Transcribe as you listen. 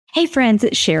Hey friends,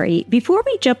 it's Sherry. Before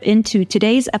we jump into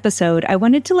today's episode, I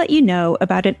wanted to let you know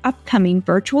about an upcoming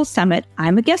virtual summit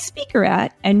I'm a guest speaker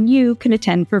at, and you can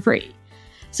attend for free.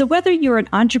 So whether you're an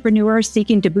entrepreneur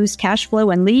seeking to boost cash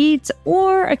flow and leads,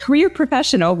 or a career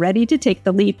professional ready to take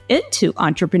the leap into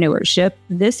entrepreneurship,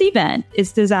 this event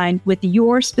is designed with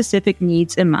your specific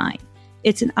needs in mind.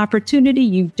 It's an opportunity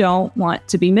you don't want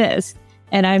to be missed.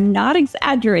 And I'm not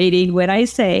exaggerating when I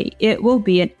say it will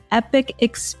be an epic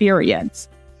experience.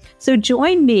 So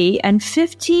join me and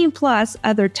 15 plus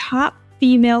other top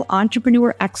female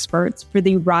entrepreneur experts for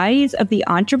the Rise of the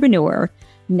Entrepreneur,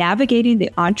 Navigating the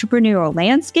Entrepreneurial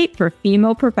Landscape for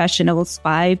Female Professionals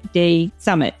 5-Day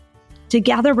Summit.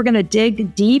 Together, we're going to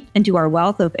dig deep into our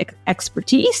wealth of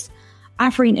expertise,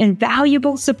 offering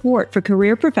invaluable support for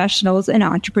career professionals and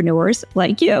entrepreneurs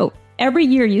like you. Every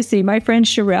year, you see my friend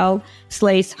Sherelle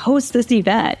Slace host this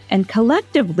event, and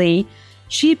collectively,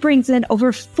 she brings in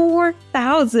over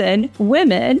 4,000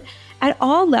 women at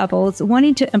all levels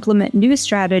wanting to implement new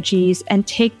strategies and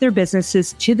take their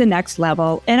businesses to the next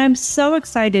level. And I'm so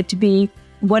excited to be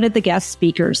one of the guest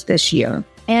speakers this year.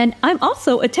 And I'm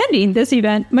also attending this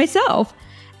event myself,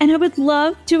 and I would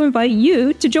love to invite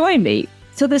you to join me.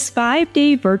 So this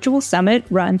 5-day virtual summit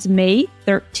runs May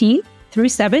 13th through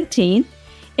 17th.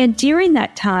 And during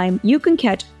that time, you can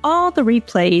catch all the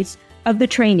replays of the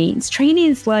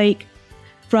trainings like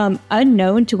from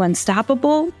Unknown to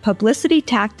Unstoppable, Publicity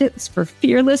Tactics for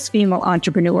Fearless Female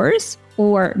Entrepreneurs,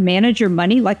 or Manage Your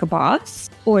Money Like a Boss,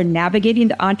 or Navigating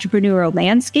the Entrepreneurial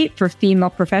Landscape for Female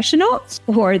Professionals,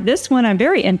 or this one I'm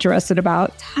very interested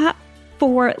about, Top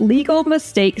 4 Legal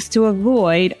Mistakes to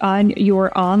Avoid on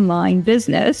Your Online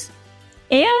Business.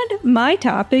 And my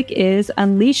topic is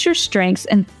Unleash Your Strengths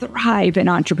and Thrive in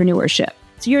Entrepreneurship.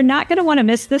 So you're not going to want to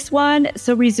miss this one,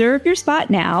 so reserve your spot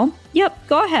now. Yep,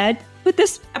 go ahead. Put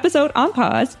this episode on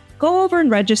pause, go over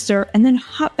and register, and then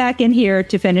hop back in here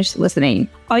to finish listening.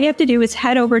 All you have to do is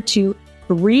head over to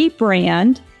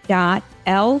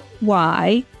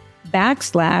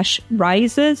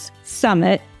rebrand.ly/Rises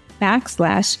Summit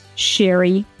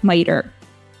 /Sherry Miter.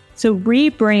 So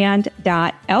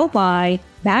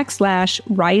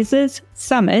rebrand.ly/Rises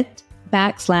Summit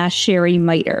 /Sherry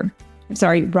Miter. I'm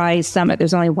sorry, Rise Summit.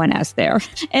 There's only one S there.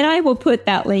 And I will put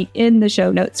that link in the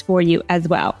show notes for you as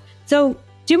well. So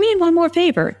do me one more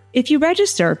favor. If you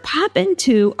register, pop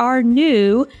into our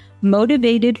new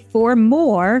Motivated for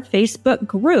More Facebook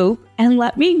group and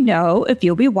let me know if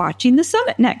you'll be watching the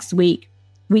summit next week.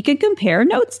 We can compare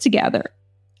notes together.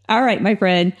 All right, my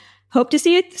friend. Hope to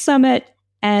see you at the summit.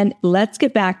 And let's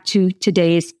get back to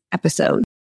today's episode.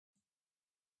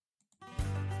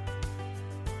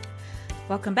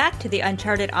 Welcome back to the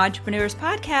Uncharted Entrepreneurs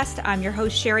Podcast. I'm your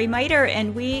host, Sherry Miter,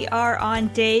 and we are on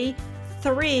day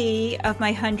 3 of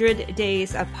my 100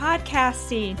 days of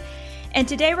podcasting. And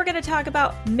today we're going to talk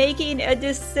about making a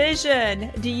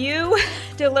decision. Do you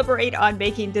deliberate on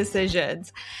making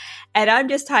decisions? And I'm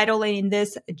just titling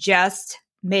this, Just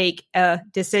Make a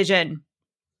Decision.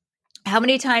 How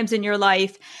many times in your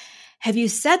life have you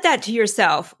said that to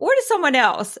yourself or to someone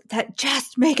else, that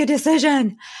just make a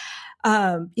decision?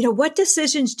 What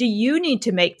decisions do you need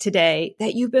to make today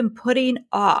that you've been putting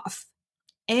off?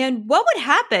 And what would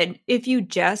happen if you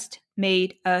just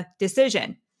made a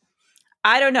decision?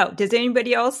 I don't know. Does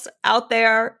anybody else out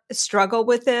there struggle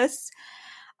with this?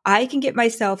 I can get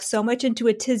myself so much into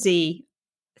a tizzy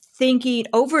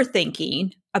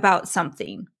overthinking about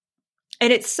something.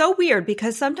 And it's so weird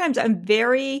because sometimes I'm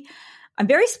very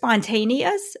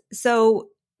spontaneous. So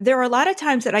there are a lot of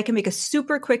times that I can make a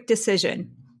super quick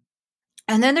decision.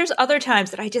 And then there's other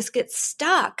times that I just get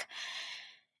stuck.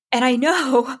 And I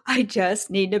know I just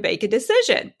need to make a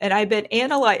decision. And I've been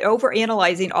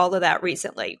overanalyzing all of that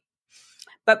recently.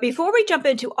 But before we jump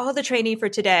into all the training for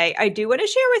today, I do want to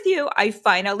share with you, I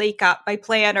finally got my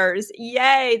planners.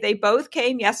 Yay! They both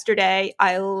came yesterday.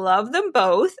 I love them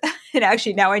both. And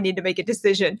actually now I need to make a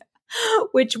decision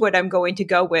which one I'm going to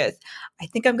go with. I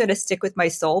think I'm going to stick with my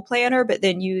soul planner, but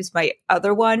then use my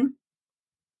other one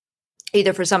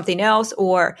either for something else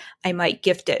or I might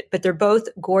gift it. But they're both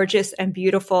gorgeous and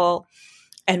beautiful.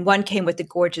 And one came with a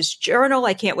gorgeous journal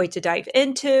I can't wait to dive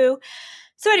into.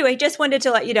 So anyway, just wanted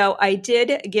to let you know I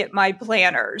did get my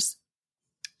planners.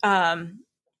 Okay,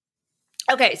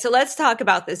 so let's talk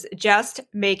about this, just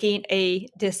making a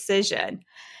decision.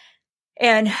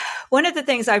 And one of the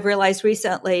things I've realized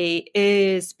recently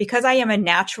is because I am a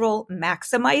natural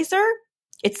maximizer,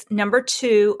 it's number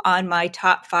 2 on my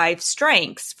top 5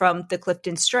 strengths from the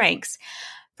Clifton Strengths.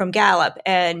 from Gallup.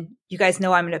 And you guys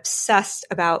know I'm obsessed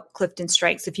about Clifton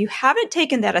Strengths. If you haven't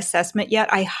taken that assessment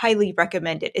yet, I highly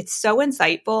recommend it. It's so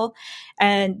insightful.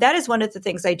 And that is one of the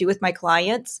things I do with my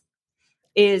clients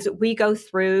is we go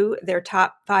through their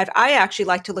top 5. I actually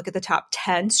like to look at the top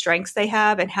 10 strengths they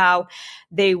have and how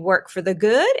they work for the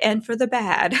good and for the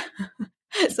bad.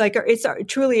 It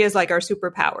truly is like our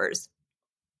superpowers.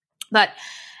 But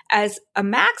as a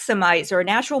maximizer, a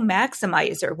natural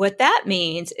maximizer, what that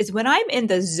means is when I'm in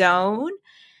the zone,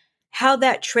 how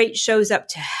that trait shows up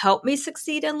to help me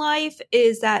succeed in life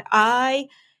is that I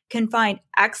can find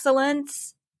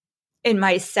excellence in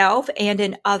myself and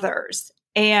in others.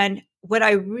 And what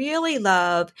I really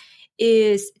love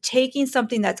is taking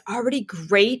something that's already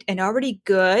great and already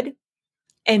good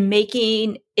and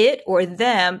making it or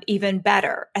them even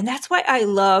better. And that's why I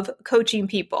love coaching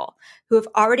people who have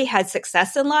already had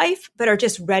success in life, but are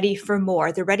just ready for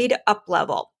more. They're ready to up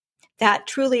level. That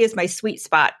truly is my sweet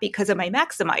spot because of my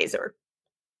maximizer.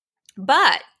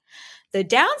 But the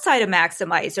downside of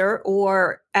maximizer,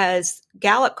 or as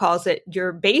Gallup calls it,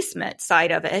 your basement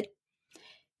side of it,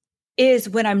 is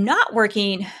when I'm not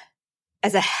working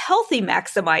as a healthy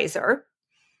maximizer,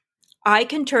 I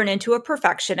can turn into a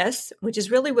perfectionist, which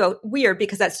is really weird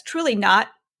because that's truly not,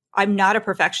 I'm not a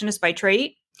perfectionist by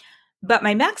trait, but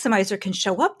my maximizer can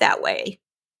show up that way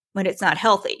when it's not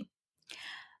healthy.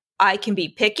 I can be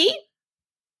picky.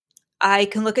 I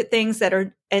can look at things that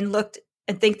are, and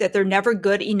think that they're never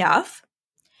good enough.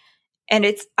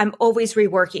 And I'm always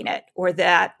reworking it or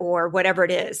that, or whatever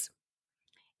it is.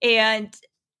 And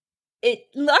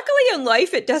luckily in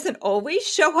life, it doesn't always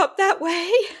show up that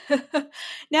way.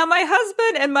 Now, my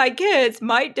husband and my kids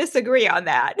might disagree on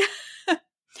that.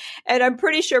 And I'm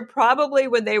pretty sure probably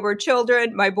when they were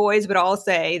children, my boys would all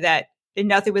say that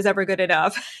nothing was ever good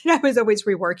enough. And I was always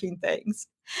reworking things.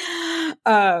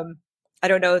 I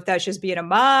don't know if that's just being a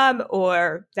mom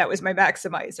or that was my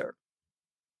maximizer.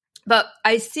 But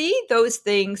I see those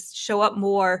things show up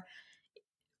more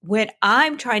when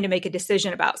I'm trying to make a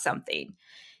decision about something.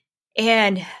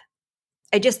 And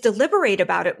I just deliberate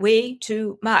about it way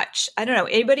too much. I don't know.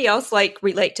 Anybody else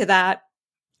relate to that?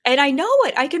 And I know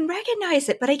it. I can recognize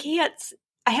it, but I can't.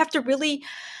 I have to really,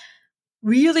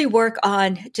 really work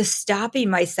on just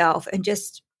stopping myself and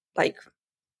just my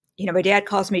dad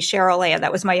calls me Cheryl Ann.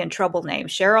 That was my in trouble name.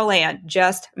 Cheryl Ann,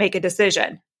 just make a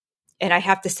decision. And I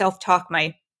have to self-talk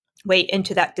my way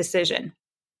into that decision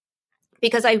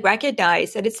because I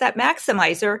recognize that it's that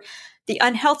maximizer, the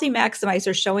unhealthy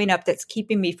maximizer showing up that's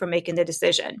keeping me from making the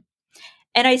decision.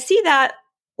 And I see that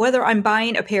whether I'm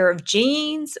buying a pair of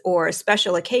jeans or a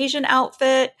special occasion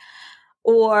outfit,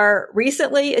 or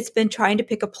recently it's been trying to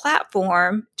pick a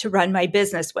platform to run my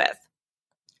business with.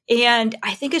 And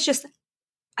I think I just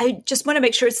want to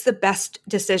make sure it's the best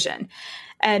decision.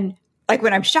 And like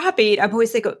when I'm shopping, I'm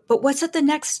always thinking, but what's at the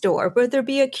next store? Would there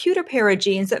be a cuter pair of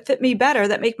jeans that fit me better,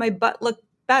 that make my butt look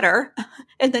better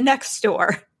in the next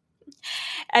store?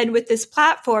 And with this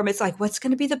platform, it's like, what's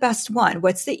going to be the best one?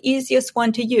 What's the easiest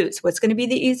one to use? What's going to be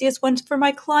the easiest one for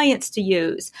my clients to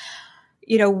use?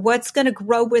 What's going to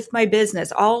grow with my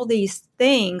business? All these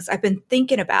things I've been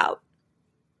thinking about.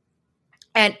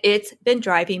 And it's been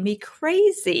driving me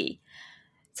crazy.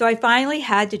 So I finally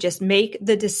had to just make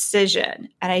the decision.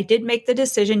 And I did make the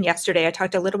decision yesterday. I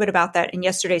talked a little bit about that in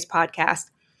yesterday's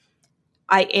podcast.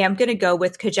 I am going to go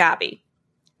with Kajabi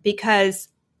because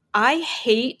I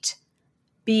hate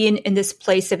being in this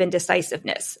place of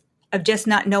indecisiveness, of just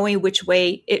not knowing which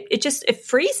way. It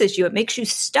freezes you. It makes you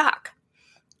stuck.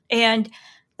 And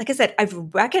like I said, I've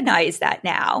recognized that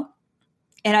now.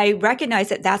 And I recognize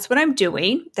that that's what I'm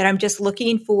doing, that I'm just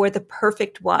looking for the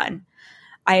perfect one.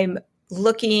 I'm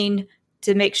looking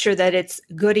to make sure that it's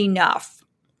good enough,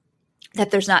 that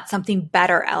there's not something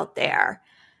better out there.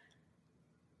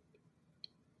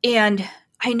 And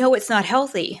I know it's not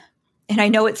healthy. And I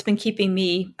know it's been keeping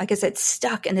me, like I said,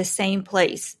 stuck in the same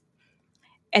place.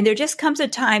 And there just comes a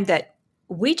time that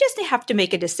we just have to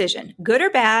make a decision, good or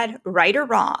bad, right or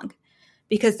wrong,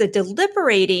 because the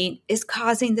deliberating is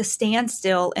causing the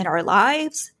standstill in our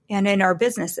lives and in our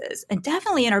businesses. And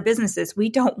definitely in our businesses, we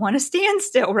don't want to stand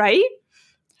still, right?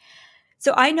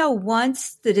 So I know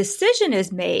once the decision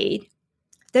is made,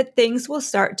 that things will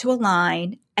start to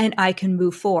align and I can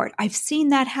move forward. I've seen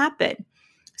that happen.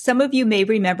 Some of you may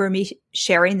remember me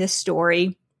sharing this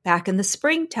story back in the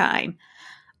springtime.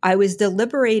 I was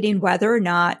deliberating whether or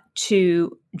not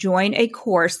to join a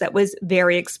course that was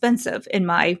very expensive in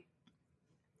my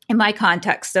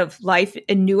context of life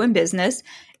and new in business.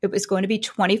 It was going to be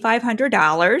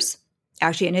 $2,500.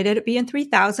 Actually, it ended up being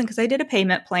 $3,000 because I did a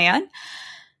payment plan.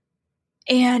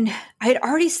 And I had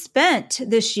already spent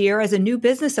this year as a new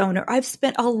business owner. I've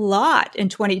spent a lot in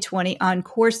 2020 on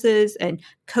courses and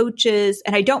coaches,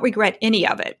 and I don't regret any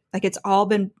of it. Like it's all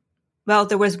been, well,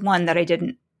 there was one that I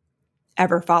didn't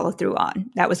ever follow through on.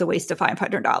 That was a waste of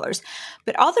 $500.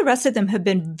 But all the rest of them have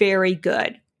been very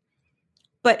good.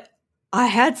 But I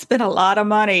had spent a lot of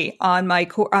money on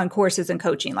on courses and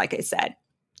coaching, like I said.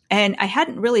 And I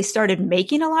hadn't really started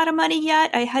making a lot of money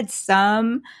yet. I had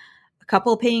a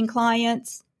couple paying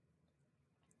clients.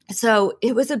 So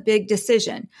it was a big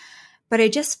decision. But I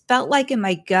just felt like in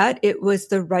my gut, it was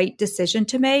the right decision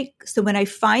to make. So when I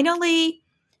finally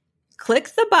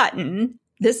clicked the button,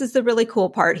 this is the really cool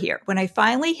part here. When I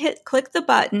finally click the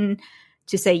button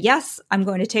to say, yes, I'm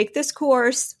going to take this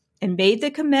course and made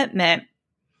the commitment,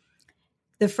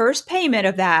 the first payment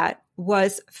of that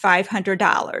was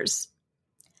 $500.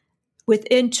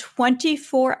 Within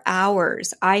 24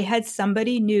 hours, I had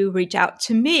somebody new reach out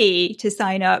to me to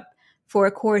sign up for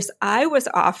a course I was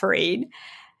offering.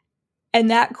 And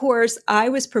that course I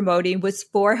was promoting was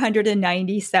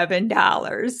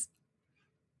 $497.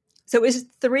 So it was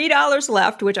 $3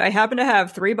 left, which I happen to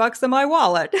have $3 in my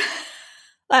wallet,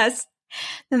 less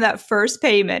than that first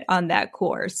payment on that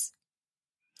course.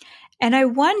 And I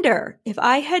wonder if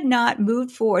I had not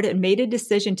moved forward and made a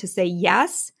decision to say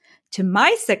yes to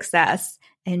my success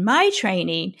and my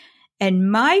training and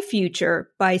my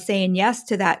future by saying yes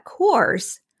to that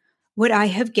course, would I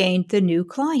have gained the new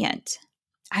client?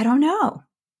 I don't know.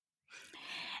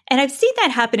 And I've seen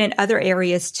that happen in other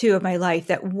areas too of my life,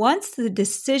 that once the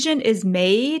decision is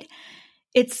made,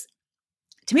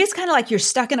 to me, it's kind of like you're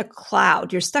stuck in a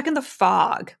cloud. You're stuck in the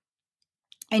fog.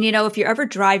 And, if you're ever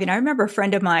driving, I remember a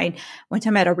friend of mine one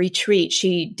time at a retreat,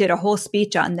 she did a whole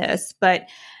speech on this, but,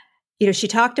 she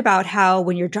talked about how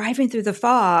when you're driving through the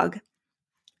fog,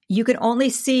 you can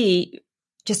only see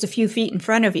just a few feet in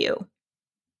front of you.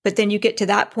 But then you get to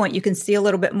that point, you can see a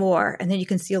little bit more, and then you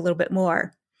can see a little bit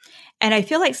more. And I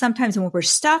feel like sometimes when we're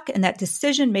stuck in that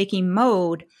decision-making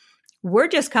mode, we're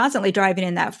just constantly driving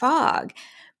in that fog.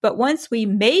 But once we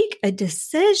make a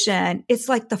decision, it's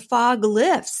like the fog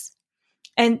lifts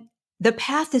and the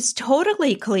path is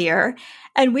totally clear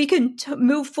and we can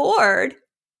move forward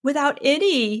without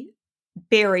any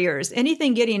barriers,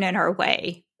 anything getting in our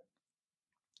way.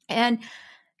 And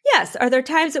yes, are there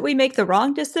times that we make the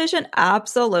wrong decision?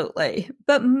 Absolutely.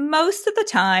 But most of the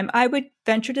time, I would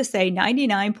venture to say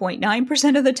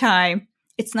 99.9% of the time,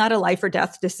 it's not a life or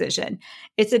death decision.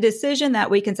 It's a decision that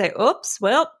we can say, oops,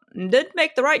 well, didn't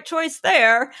make the right choice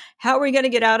there. How are we going to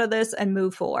get out of this and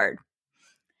move forward?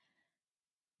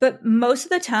 But most of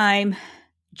the time,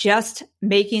 just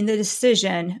making the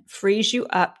decision frees you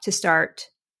up to start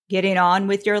getting on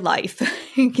with your life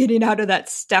and getting out of that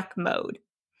stuck mode.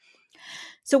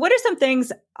 So what are some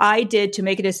things I did to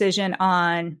make a decision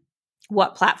on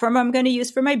what platform I'm going to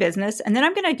use for my business? And then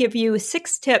I'm going to give you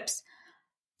 6 tips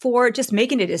for just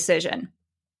making a decision.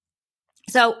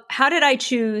 So how did I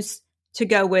choose to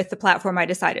go with the platform I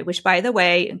decided? Which, by the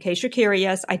way, in case you're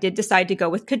curious, I did decide to go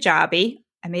with Kajabi.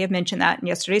 I may have mentioned that in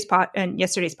yesterday's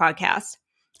podcast.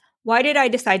 Why did I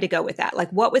decide to go with that? Like,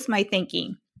 what was my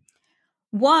thinking?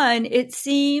 One,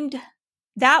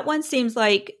 that one seems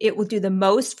like it will do the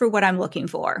most for what I'm looking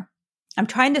for. I'm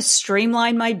trying to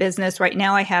streamline my business. Right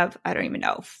now I have, I don't even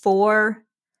know, four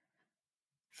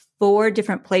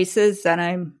different places that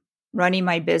I'm running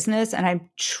my business, and I'm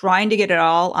trying to get it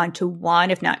all onto one,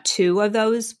 if not 2 of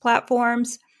those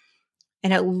platforms.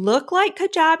 And it looked like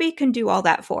Kajabi can do all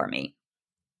that for me.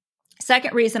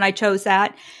 Second reason I chose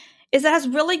that is it has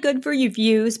really good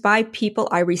reviews by people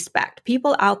I respect,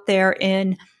 people out there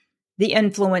in the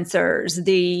influencers,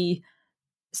 the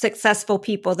successful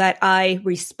people that I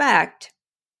respect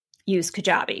use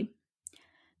Kajabi.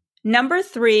 Number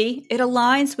 3, it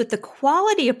aligns with the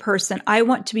quality of person I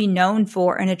want to be known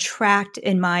for and attract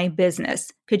in my business.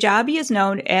 Kajabi is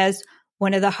known as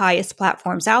one of the highest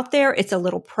platforms out there. It's a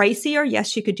little pricier.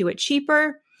 Yes, you could do it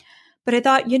cheaper. But I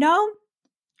thought,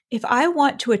 if I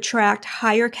want to attract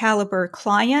higher caliber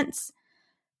clients,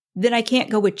 then I can't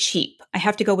go with cheap. I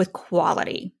have to go with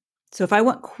quality. So if I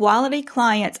want quality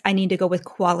clients, I need to go with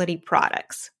quality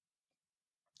products.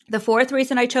 The 4th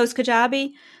reason I chose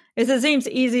Kajabi is it seems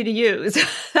easy to use.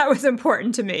 That was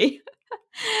important to me.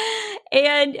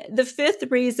 And the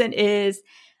 5th reason is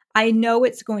I know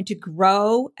it's going to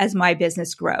grow as my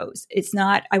business grows.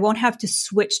 I won't have to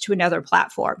switch to another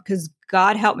platform, because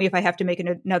God help me if I have to make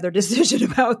another decision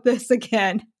about this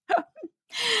again.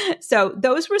 So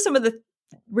those were some of the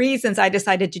reasons I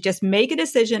decided to just make a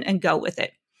decision and go with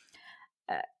it.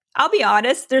 I'll be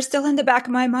honest, they're still in the back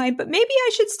of my mind, but maybe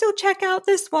I should still check out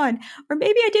this one, or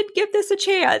maybe I didn't give this a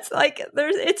chance. Like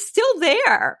it's still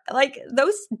there. Like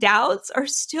those doubts are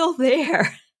still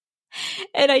there.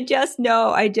 And I just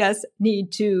know I just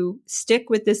need to stick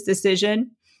with this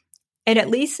decision and at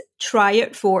least try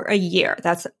it for a year.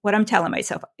 That's what I'm telling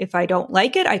myself. If I don't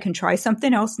like it, I can try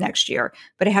something else next year,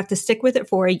 but I have to stick with it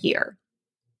for a year.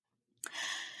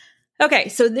 Okay,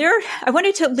 so I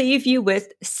wanted to leave you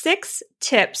with 6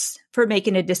 tips for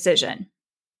making a decision.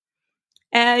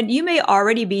 And you may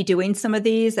already be doing some of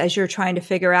these as you're trying to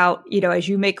figure out, as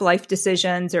you make life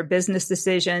decisions or business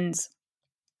decisions.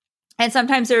 And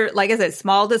sometimes they're, like I said,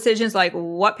 small decisions like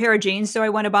what pair of jeans do I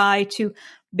want to buy, to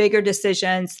bigger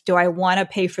decisions. Do I want to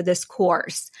pay for this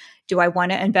course? Do I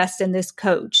want to invest in this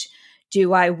coach?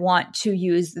 Do I want to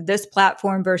use this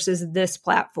platform versus this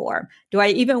platform? Do I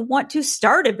even want to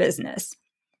start a business?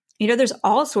 There's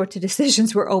all sorts of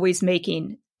decisions we're always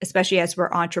making, especially as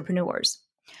we're entrepreneurs.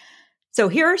 So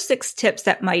here are 6 tips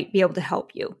that might be able to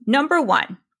help you. Number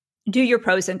 1, do your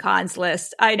pros and cons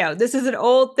list. I know this is an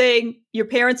old thing. Your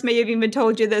parents may have even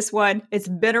told you this one. It's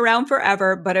been around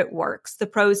forever, but it works. The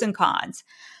pros and cons.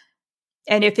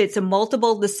 And if it's a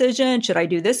multiple decision, should I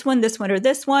do this one, or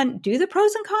this one? Do the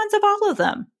pros and cons of all of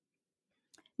them.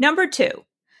 Number 2,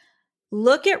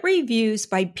 look at reviews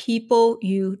by people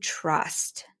you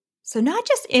trust. So not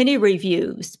just any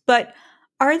reviews, but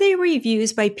are they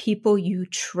reviews by people you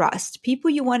trust,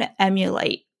 people you want to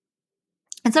emulate?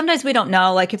 And sometimes we don't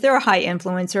know, like if they're a high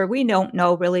influencer, we don't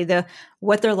know really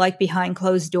what they're like behind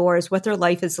closed doors, what their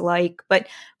life is like. But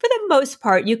for the most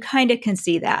part, you kind of can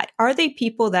see that. Are they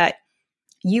people that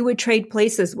you would trade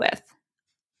places with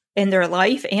in their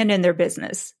life and in their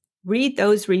business? Read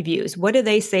those reviews. What do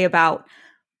they say about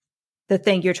the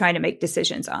thing you're trying to make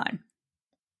decisions on?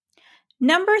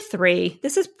 Number 3,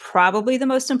 this is probably the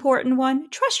most important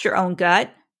one. Trust your own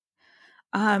gut.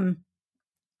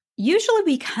 Usually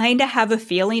we kind of have a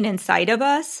feeling inside of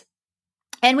us,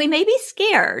 and we may be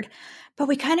scared, but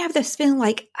we kind of have this feeling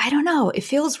like, I don't know, it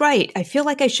feels right. I feel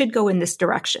like I should go in this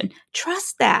direction.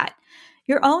 Trust that.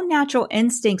 Your own natural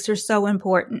instincts are so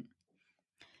important.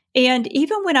 And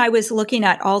even when I was looking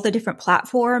at all the different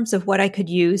platforms of what I could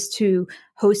use to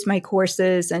host my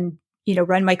courses and,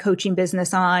 run my coaching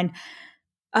business on,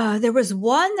 there was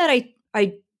one that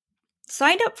I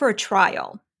signed up for a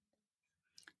trial.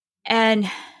 And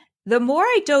the more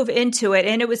I dove into it,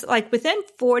 and it was like within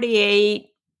 48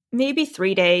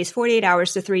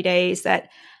 hours to 3 days, that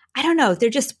I don't know,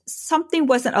 something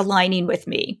wasn't aligning with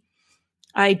me.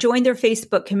 I joined their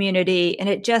Facebook community and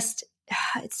it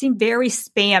seemed very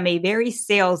spammy, very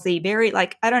salesy, very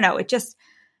I don't know,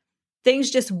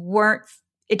 things just weren't,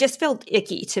 it just felt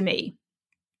icky to me.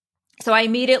 So I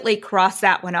immediately crossed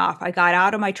that one off. I got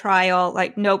out of my trial,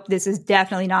 nope, this is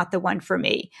definitely not the one for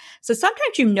me. So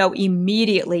sometimes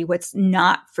immediately what's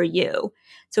not for you.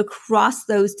 So cross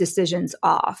those decisions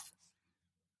off.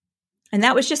 And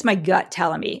that was just my gut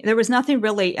telling me. There was nothing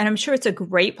really, and I'm sure it's a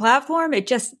great platform. It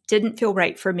just didn't feel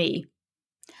right for me.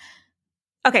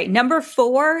 Okay, number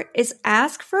 4 is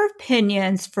ask for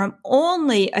opinions from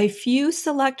only a few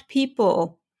select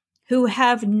people who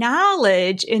have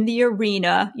knowledge in the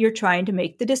arena you're trying to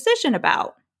make the decision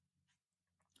about.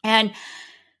 And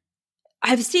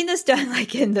I've seen this done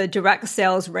in the direct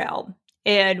sales realm.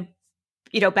 And,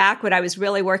 back when I was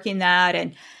really working that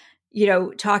and,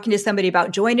 talking to somebody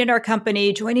about joining our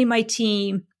company, joining my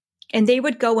team, and they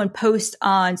would go and post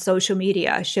on social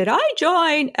media, should I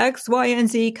join X, Y, and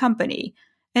Z company?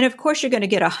 And of course, you're going to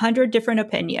get 100 different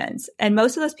opinions. And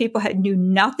most of those people knew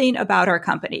nothing about our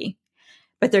company,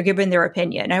 but they're giving their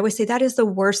opinion. And I would say that is the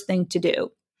worst thing to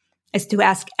do, is to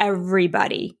ask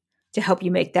everybody to help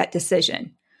you make that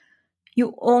decision.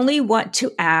 You only want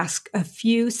to ask a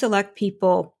few select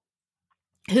people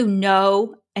who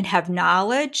know and have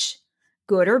knowledge,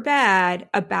 good or bad,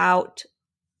 about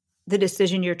the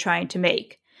decision you're trying to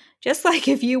make. Just like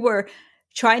if you were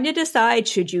trying to decide,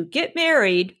 should you get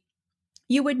married,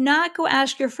 you would not go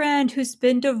ask your friend who's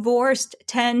been divorced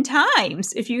 10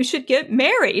 times if you should get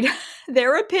married.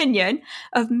 Their opinion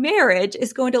of marriage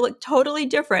is going to look totally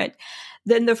different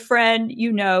than the friend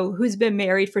who's been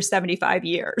married for 75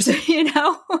 years, So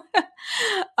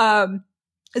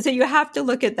you have to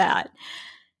look at that.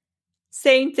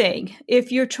 Same thing.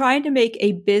 If you're trying to make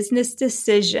a business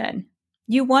decision,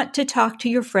 you want to talk to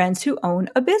your friends who own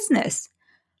a business.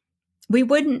 You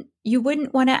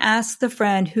wouldn't want to ask the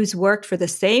friend who's worked for the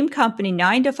same company,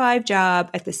 9-to-5 job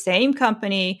at the same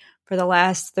company for the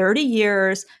last 30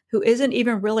 years, who isn't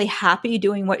even really happy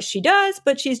doing what she does,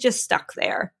 but she's just stuck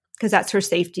there because that's her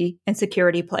safety and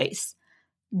security place.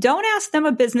 Don't ask them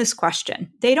a business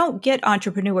question. They don't get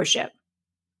entrepreneurship.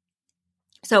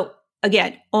 So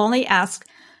again, only ask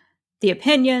the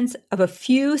opinions of a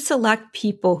few select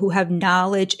people who have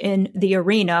knowledge in the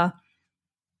arena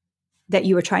that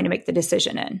you are trying to make the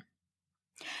decision in.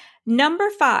 Number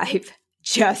 5,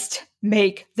 just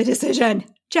make the decision.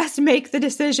 Just make the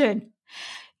decision.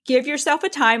 Give yourself a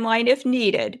timeline if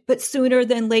needed, but sooner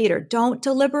than later. Don't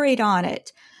deliberate on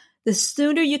it. The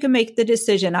sooner you can make the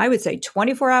decision, I would say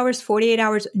 24 hours, 48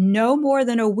 hours, no more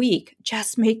than a week,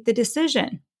 just make the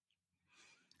decision.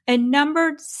 And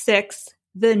number 6,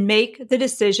 then make the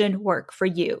decision work for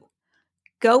you.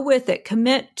 Go with it.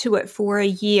 Commit to it for a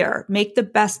year. Make the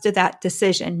best of that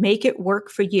decision. Make it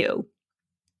work for you.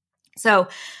 So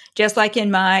just like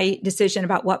in my decision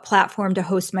about what platform to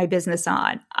host my business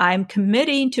on, I'm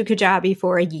committing to Kajabi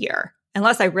for a year.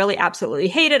 Unless I really absolutely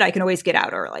hate it, I can always get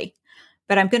out early.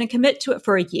 But I'm going to commit to it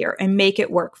for a year and make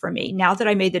it work for me. Now that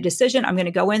I made the decision, I'm going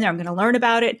to go in there. I'm going to learn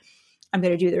about it. I'm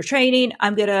going to do their training.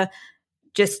 I'm going to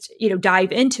just,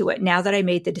 dive into it now that I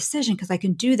made the decision because I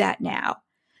can do that now.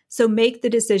 So make the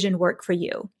decision work for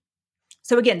you.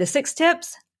 So again, the 6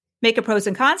 tips: make a pros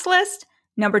and cons list.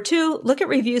 Number 2, look at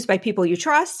reviews by people you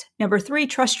trust. Number 3,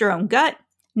 trust your own gut.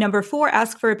 Number 4,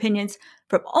 ask for opinions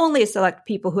from only select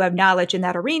people who have knowledge in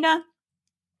that arena.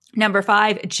 Number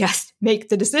 5, just make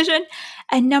the decision.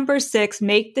 And number 6,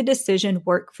 make the decision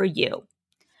work for you.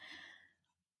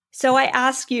 So I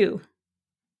ask you,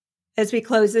 as we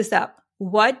close this up,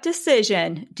 what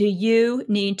decision do you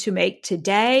need to make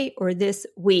today or this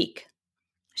week?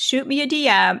 Shoot me a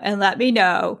DM and let me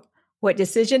know what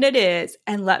decision it is,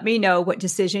 and let me know what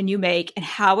decision you make and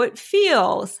how it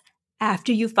feels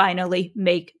after you finally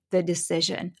make the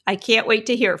decision. I can't wait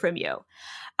to hear from you.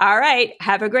 All right,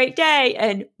 have a great day,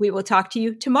 and we will talk to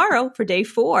you tomorrow for day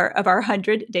 4 of our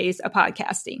 100 Days of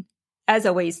Podcasting. As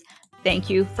always, thank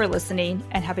you for listening,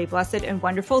 and have a blessed and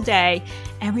wonderful day.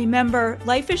 And remember,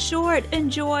 life is short.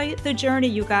 Enjoy the journey,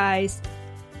 you guys.